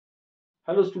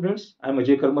Hello students, I am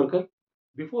Ajay Karmarkar.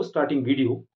 Before starting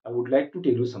video, I would like to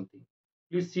tell you something.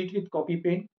 Please sit with copy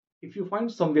pen. If you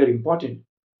find somewhere important,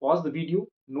 pause the video,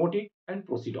 note it and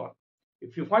proceed on.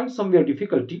 If you find somewhere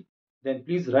difficulty, then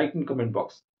please write in comment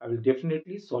box. I will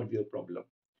definitely solve your problem.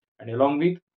 And along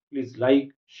with, please like,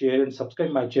 share and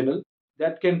subscribe my channel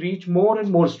that can reach more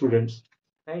and more students.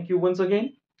 Thank you once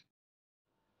again.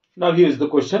 Now here is the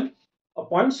question. A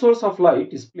point source of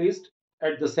light is placed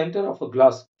at the center of a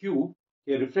glass cube,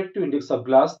 a refractive index of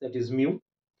glass that is mu,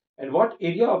 and what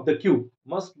area of the cube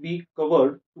must be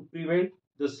covered to prevent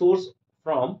the source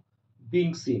from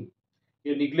being seen.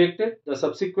 Here neglected the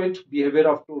subsequent behavior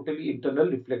of totally internal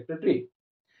reflected ray.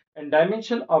 And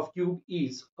dimension of cube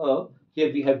is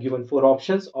here we have given four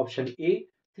options. Option A,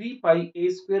 3 pi a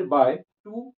square by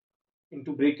 2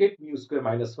 into bracket mu square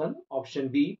minus 1. Option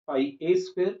B, pi a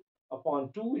square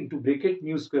upon 2 into bracket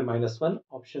mu square minus 1.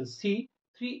 Option C,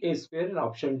 3a square, and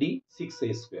option D,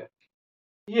 6a square.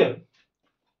 Here,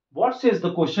 what says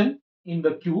the question in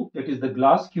the cube, that is the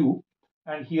glass cube,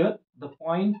 and here the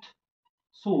point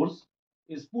source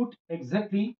is put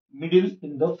exactly middle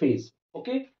in the face.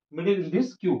 Okay, middle in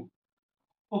this cube.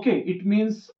 Okay, it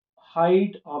means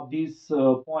height of this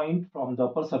point from the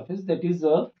upper surface, that is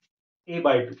a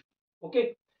by 2.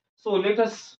 Okay, so let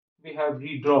us we have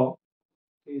redraw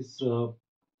this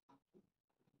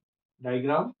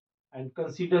diagram and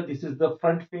consider this is the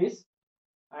front face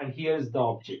and here is the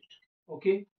object.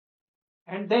 Okay,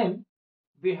 and then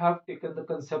we have taken the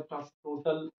concept of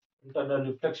total internal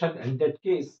reflection. In that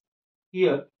case,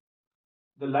 here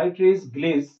the light rays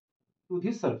glaze to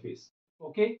this surface.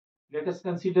 Okay, let us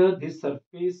consider this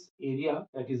surface area,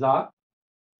 that is R,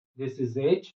 this is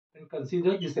H, and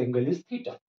consider this angle is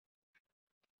theta.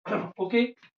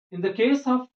 Okay, in the case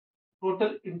of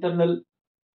total internal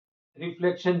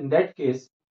reflection, in that case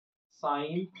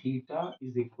sine theta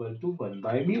is equal to 1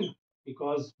 by mu,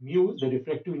 because mu, the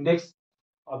refractive index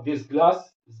of this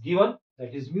glass, is given,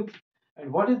 that is mu.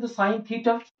 And what is the sine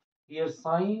theta? Here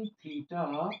sine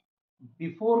theta,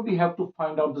 before we have to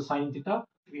find out the sine theta,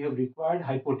 we have required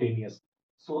hypotenuse.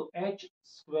 So h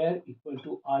square equal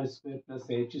to r square plus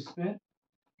h square,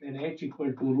 then h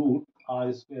equal to root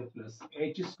r square plus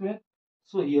h square.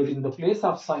 So here in the place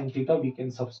of sine theta, we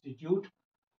can substitute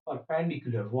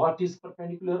perpendicular. What is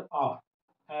perpendicular? R.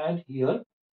 And here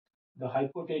the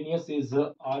hypotenuse is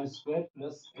r square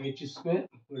plus h square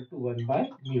equal to 1 by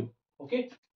mu. Okay.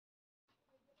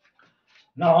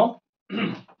 Now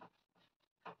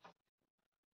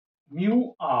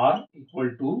mu r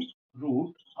equal to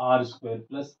root r square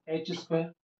plus h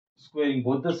square. Squaring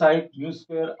both the sides, mu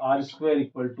square r square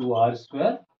equal to r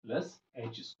square plus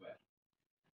h square.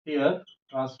 Here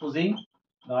transposing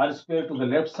the r square to the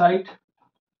left side.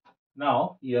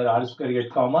 Now here r square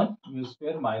get common, mu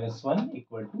square minus 1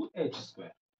 equal to h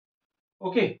square.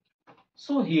 Okay,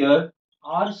 so here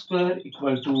r square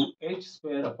equal to h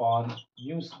square upon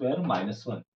mu square minus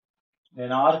 1.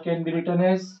 Then r can be written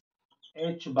as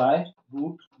h by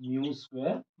root mu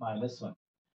square minus 1.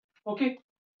 Okay,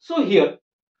 so here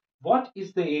what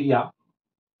is the area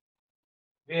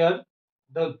where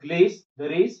the rays,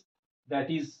 that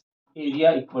is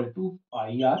area equal to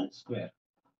pi r square.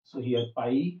 So here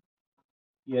pi,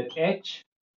 here h,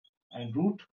 and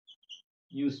root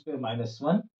mu square minus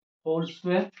 1 whole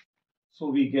square. So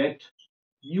we get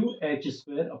mu h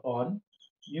square upon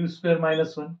mu square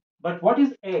minus 1. But what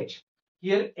is h?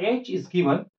 Here h is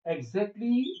given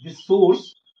exactly the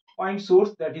source, point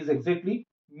source, that is exactly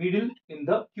middle in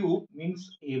the cube, means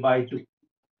a by 2.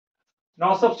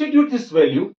 Now substitute this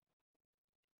value,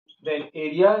 then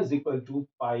area is equal to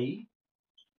pi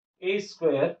a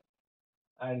square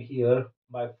and here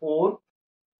by 4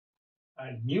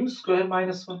 and mu square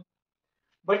minus 1.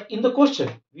 But in the question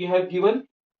we have given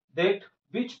that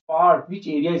which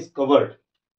area is covered,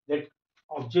 that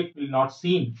object will not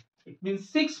seen. It means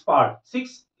 6 part,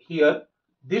 6 here,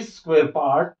 this square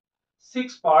part,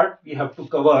 6 part we have to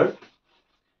cover.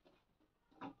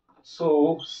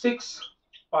 So 6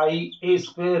 pi a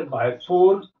square by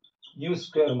 4 mu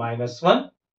square minus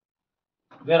 1,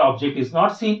 where object is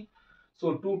not seen.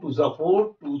 So 2 to the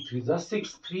 4, 2 3 the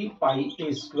 6, 3 pi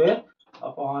a square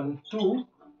upon 2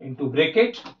 into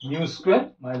bracket mu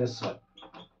square minus 1.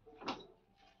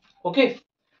 Okay,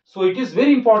 so it is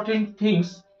very important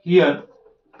things here.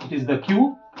 It is the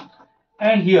cube,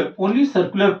 and here only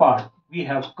circular part we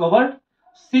have covered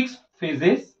 6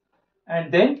 phases,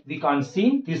 and then we can't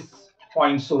see this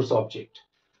point source object.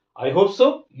 I hope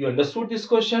so you understood this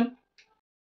question.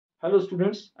 Hello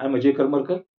students, I am Ajay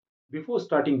Karmarkar. Before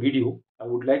starting video, I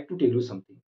would like to tell you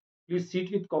something. Please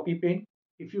sit with copy pen.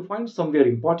 If you find somewhere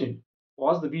important,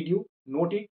 pause the video,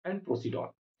 note it and proceed on.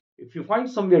 If you find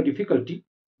somewhere difficulty,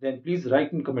 then please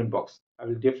write in comment box. I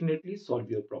will definitely solve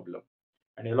your problem.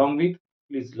 And along with,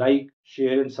 please like,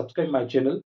 share and subscribe my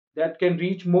channel that can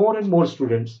reach more and more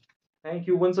students. Thank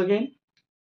you once again.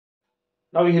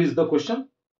 Now here is the question.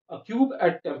 A cube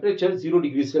at temperature 0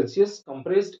 degrees Celsius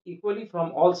compressed equally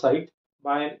from all sides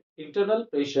by an internal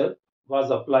pressure was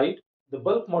applied. The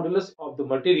bulk modulus of the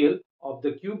material of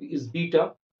the cube is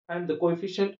beta and the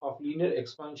coefficient of linear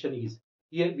expansion is.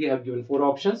 Here we have given four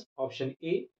options. Option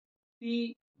A,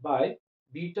 P by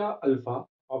beta alpha.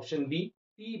 Option B,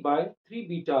 P by 3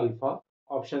 beta alpha.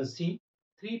 Option C,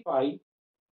 3 pi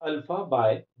alpha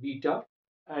by beta.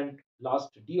 And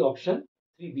last D option,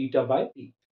 3 beta by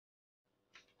P.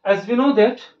 As we know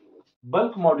that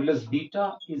bulk modulus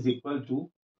beta is equal to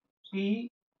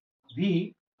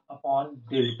PV upon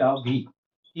delta V.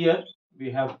 Here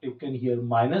we have taken here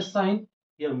minus sign.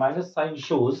 Here minus sign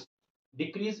shows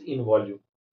decrease in volume.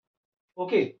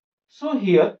 Okay, so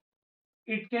here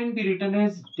it can be written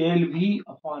as del V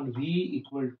upon V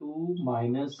equal to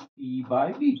minus P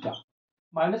by beta.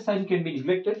 Minus sign can be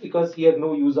neglected because here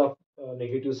no use of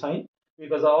negative sign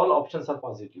because all options are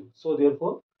positive. So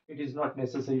therefore it is not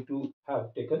necessary to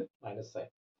have taken minus sign.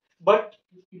 But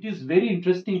it is very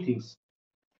interesting things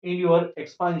in your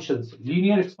expansions.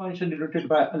 Linear expansion denoted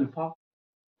by alpha,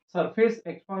 surface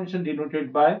expansion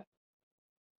denoted by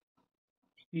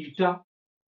beta,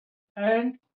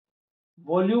 and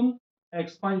volume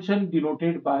expansion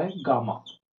denoted by gamma.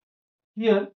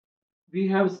 Here we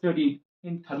have studied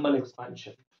in thermal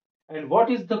expansion. And what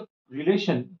is the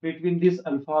relation between this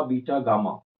alpha, beta,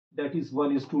 gamma? That is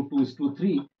 1 is to 2 is to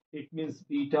 3. It means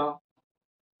beta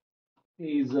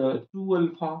is 2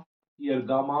 alpha. Here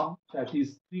gamma, that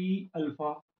is 3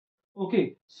 alpha.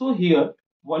 Okay, so here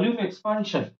volume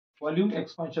expansion. Volume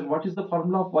expansion. What is the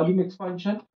formula of volume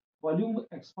expansion? Volume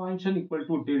expansion equal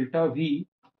to delta V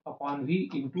upon V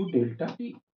into delta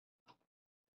T.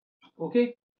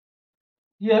 Okay,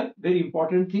 here very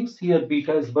important things. Here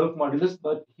beta is bulk modulus,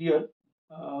 but here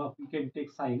we can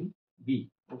take sign B.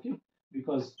 Okay,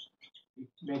 because it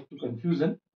makes to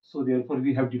confusion. So therefore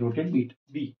we have denoted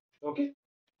B. Okay,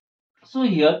 so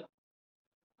here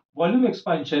volume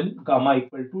expansion gamma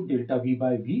equal to delta V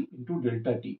by V into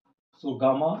delta T. So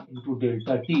gamma into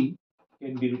delta T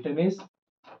can be written as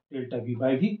delta V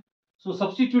by V. So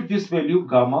substitute this value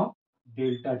gamma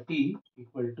delta T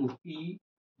equal to P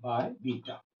by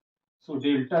beta. So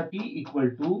delta T equal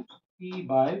to P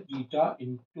by beta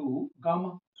into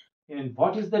gamma. And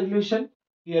what is the relation?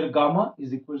 Here gamma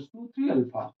is equals to 3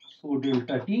 alpha. So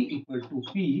delta T equal to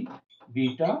P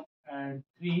beta and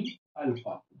 3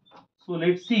 alpha. So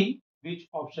let's see which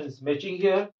option is matching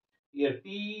here. Here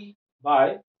P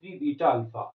by 3 beta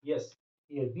alpha. Yes,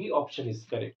 here B option is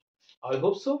correct. I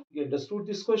hope so. You understood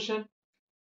this question.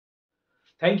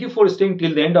 Thank you for staying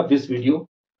till the end of this video.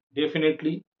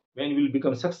 Definitely, when you will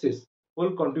become success,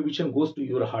 whole contribution goes to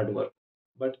your hard work.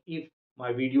 But if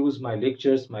my videos, my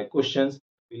lectures, my questions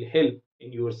will help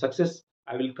in your success,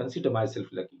 I will consider myself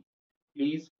lucky.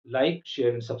 Please like, share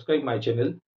and subscribe my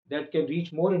channel that can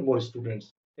reach more and more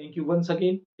students. Thank you once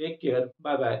again. Take care.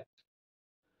 Bye bye.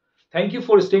 Thank you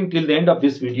for staying till the end of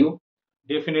this video.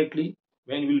 Definitely,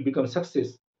 when you will become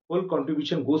success, whole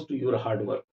contribution goes to your hard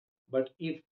work. But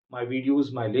if my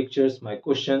videos, my lectures, my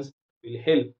questions will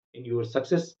help in your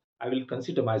success, I will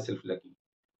consider myself lucky.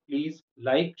 Please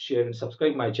like, share and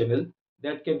subscribe my channel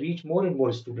that can reach more and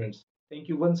more students. Thank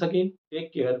you once again.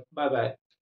 Take care. Bye bye.